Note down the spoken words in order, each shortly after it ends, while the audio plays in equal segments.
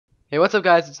Hey, what's up,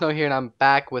 guys? It's Snow here, and I'm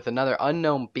back with another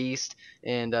unknown beast.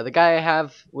 And the guy I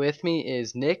have with me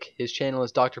is Nick. His channel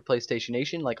is Dr. PlayStation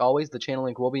Nation. Like always, the channel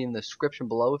link will be in the description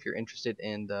below if you're interested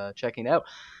in checking it out.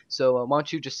 So, why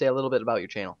don't you just say a little bit about your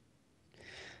channel?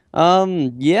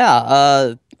 My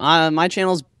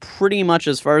channel's pretty much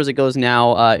as far as it goes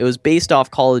now. It was based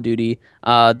off Call of Duty,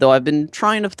 though I've been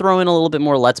trying to throw in a little bit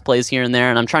more Let's Plays here and there,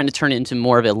 and I'm trying to turn it into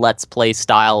more of a Let's Play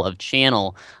style of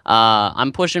channel.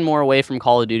 I'm pushing more away from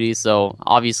Call of Duty, so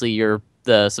obviously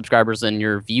the subscribers and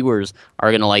your viewers are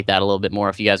gonna like that a little bit more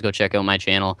if you guys go check out my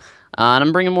channel. And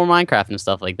I'm bringing more Minecraft and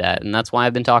stuff like that, and that's why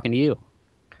I've been talking to you.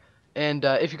 And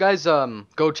if you guys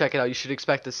go check it out, you should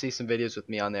expect to see some videos with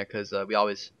me on there because we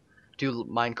always do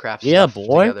Minecraft Yeah, stuff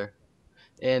boy. together.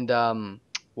 And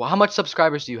well, how much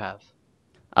subscribers do you have?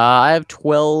 I have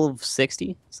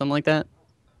 1260, something like that.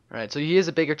 Right, so he is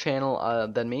a bigger channel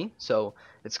than me, so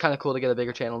it's kind of cool to get a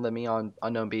bigger channel than me on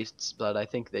Unknown Beasts, but I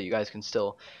think that you guys can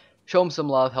still show him some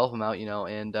love, help him out,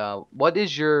 and what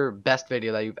is your best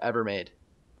video that you've ever made?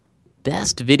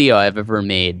 Best video I've ever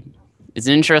made. It's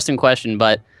an interesting question,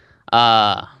 but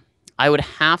uh, I would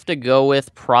have to go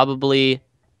with probably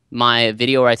my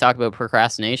video where I talk about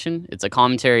procrastination. It's a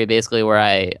commentary basically where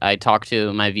I talk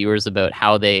to my viewers about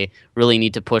how they really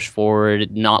need to push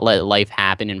forward, not let life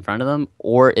happen in front of them,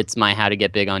 or it's my how to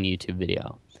get big on YouTube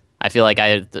video. I feel like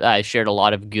I shared a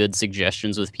lot of good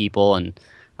suggestions with people, and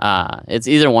it's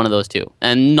either one of those two.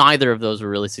 And neither of those were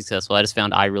really successful. I just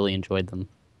found I really enjoyed them.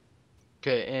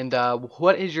 Okay, and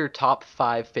what is your top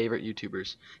 5 favorite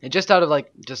YouTubers? And just out of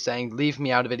like just saying, leave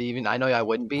me out of it. Even I know I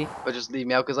wouldn't be, but just leave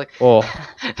me out because like, Oh,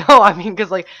 no, I mean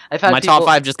because like I've had my top people.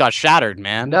 five just got shattered,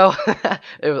 man. No,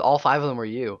 it was all 5 of them were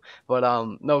you. But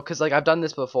no, because like I've done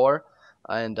this before,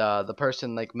 and the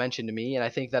person like mentioned to me, and I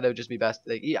think that it would just be best.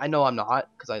 Like, I know I'm not,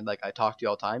 because I talk to you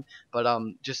all the time, but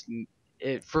just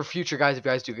for future guys, if you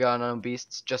guys do get on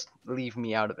Beasts, just leave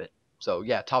me out of it. So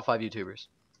yeah, top 5 YouTubers.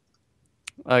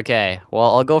 Okay,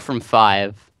 well, I'll go from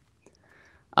five.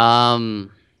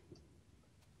 Um,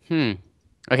 hmm.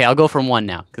 Okay, I'll go from one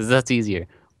now, because that's easier.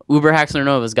 Uber Haxler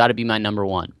Nova's got to be my number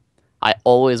one. I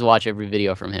always watch every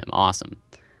video from him. Awesome.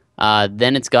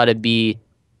 Then it's got to be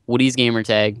Woody's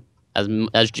Gamertag.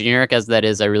 As generic as that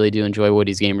is, I really do enjoy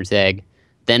Woody's Gamertag.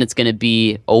 Then it's going to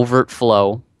be Overt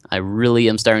Flow. I really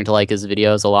am starting to like his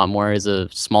videos a lot more as a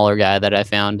smaller guy that I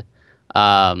found.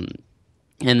 Um,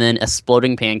 and then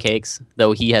Exploding Pancakes,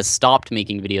 though he has stopped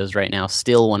making videos right now,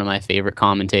 still one of my favorite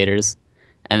commentators.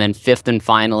 And then fifth and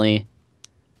finally,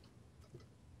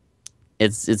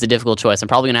 it's a difficult choice. I'm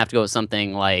probably gonna have to go with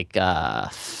something like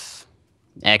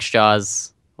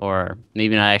X-Jaws, or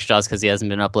maybe not X-Jaws because he hasn't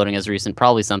been uploading as recent.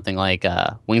 Probably something like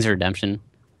Wings of Redemption.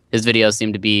 His videos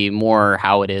seem to be more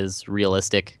how it is,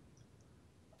 realistic.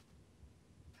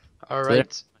 All So they're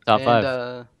right, my top and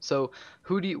five. so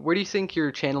where do you think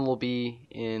your channel will be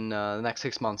in the next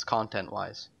 6 months, content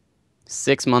wise?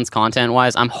 6 months content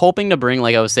wise, I'm hoping to bring,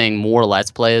 like I was saying, more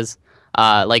Let's Plays.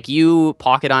 Like you,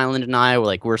 Pocket Island, and I,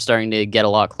 we're starting to get a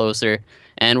lot closer,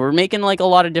 and we're making like a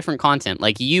lot of different content.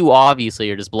 Like you,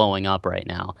 obviously, are just blowing up right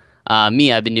now.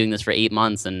 Me, I've been doing this for 8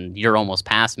 months, and you're almost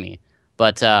past me.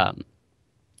 But I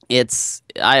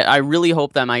really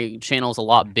hope that my channel is a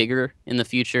lot bigger in the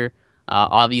future.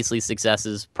 Obviously, success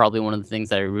is probably one of the things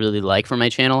that I really like for my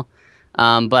channel.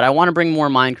 But I want to bring more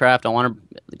Minecraft. I want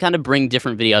to kind of bring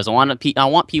different videos. I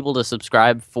want people to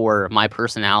subscribe for my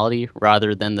personality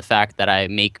rather than the fact that I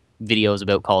make videos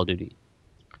about Call of Duty.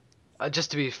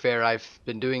 Just to be fair, I've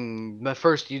been doing my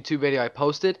first YouTube video I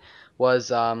posted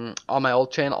was on my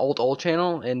old channel, old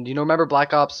channel, and remember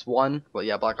Black Ops 1? Well,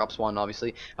 yeah, Black Ops 1,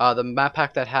 obviously. The map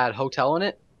pack that had hotel in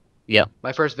it. Yeah.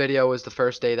 My first video was the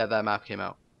first day that that map came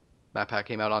out. Map pack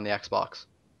came out on the Xbox.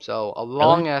 So Really?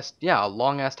 a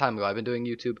long ass time ago. I've been doing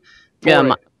YouTube Yeah. for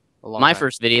it a long My time.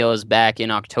 first video was back in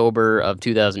October of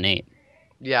 2008.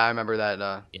 Yeah, I remember that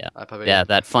Yeah. that video. Yeah.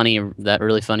 That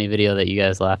really funny video that you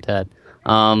guys laughed at.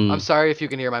 I'm Um. sorry if you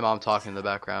can hear my mom talking in the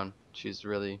background. She's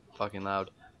really fucking loud.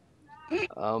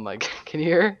 Oh my god, can you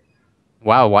hear her?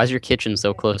 Wow. Why is your kitchen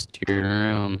so close to your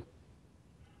room?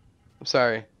 I'm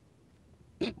sorry.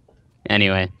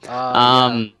 Anyway. Yeah.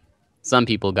 Um. Some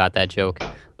people got that joke.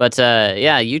 But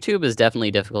yeah, YouTube is definitely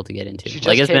difficult to get into. She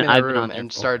Like just came in the I've been on room there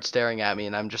and for. started staring at me,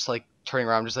 and I'm just like turning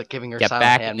around, just like giving her Get silent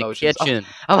back in hand the motions. kitchen.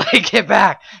 I'm like, get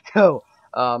back, go.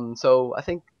 So I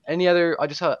think any other, I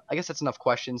guess that's enough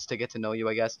questions to get to know you,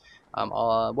 I guess.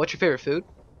 What's your favorite food?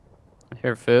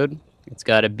 Favorite food? It's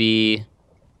got to be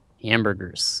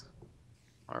hamburgers.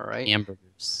 All right.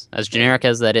 Hamburgers. As And generic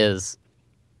as that is,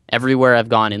 everywhere I've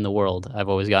gone in the world, I've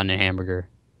always gotten a hamburger.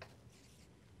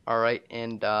 All right,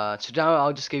 and so now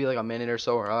I'll just give you like a minute or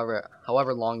so, or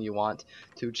however long you want,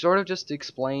 to sort of just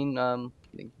explain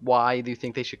why do you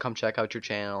think they should come check out your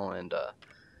channel, and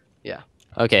yeah.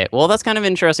 Okay, well, that's kind of an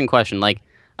interesting question. Like,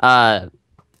 uh,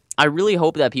 I really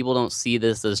hope that people don't see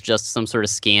this as just some sort of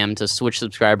scam to switch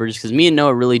subscribers, because me and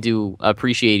Noah really do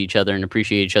appreciate each other and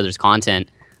appreciate each other's content,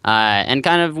 and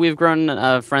kind of we've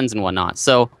grown friends and whatnot.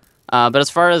 So, but as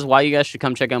far as why you guys should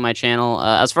come check out my channel,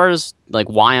 as far as like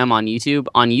why I'm on YouTube,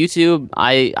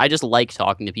 I just like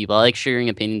talking to people. I like sharing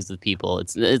opinions with people.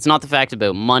 It's not the fact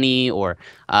about money or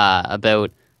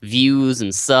about views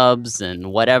and subs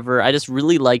and whatever. I just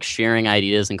really like sharing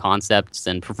ideas and concepts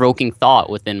and provoking thought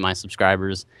within my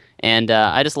subscribers. And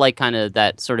I just like kind of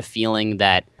that sort of feeling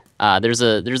that there's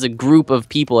a group of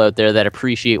people out there that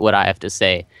appreciate what I have to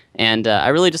say, and I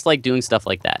really just like doing stuff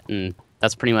like that. And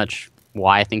that's pretty much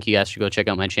why I think you guys should go check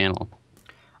out my channel.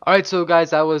 Alright, so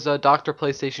guys, that was Dr.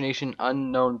 PlayStation Nation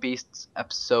Unknown Beasts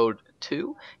Episode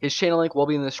 2. His channel link will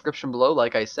be in the description below,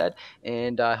 like I said,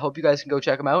 and I hope you guys can go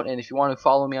check him out. And if you want to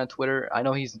follow me on Twitter, I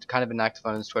know he's kind of inactive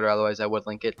on his Twitter, otherwise I would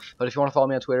link it. But if you want to follow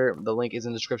me on Twitter, the link is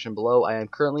in the description below. I am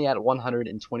currently at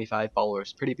 125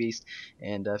 followers. Pretty beast.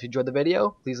 And if you enjoyed the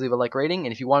video, please leave a like rating.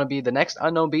 And if you want to be the next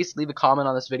Unknown Beast, leave a comment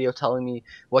on this video telling me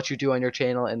what you do on your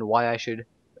channel and why I should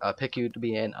pick you to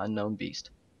be an Unknown Beast.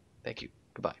 Thank you.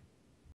 Goodbye.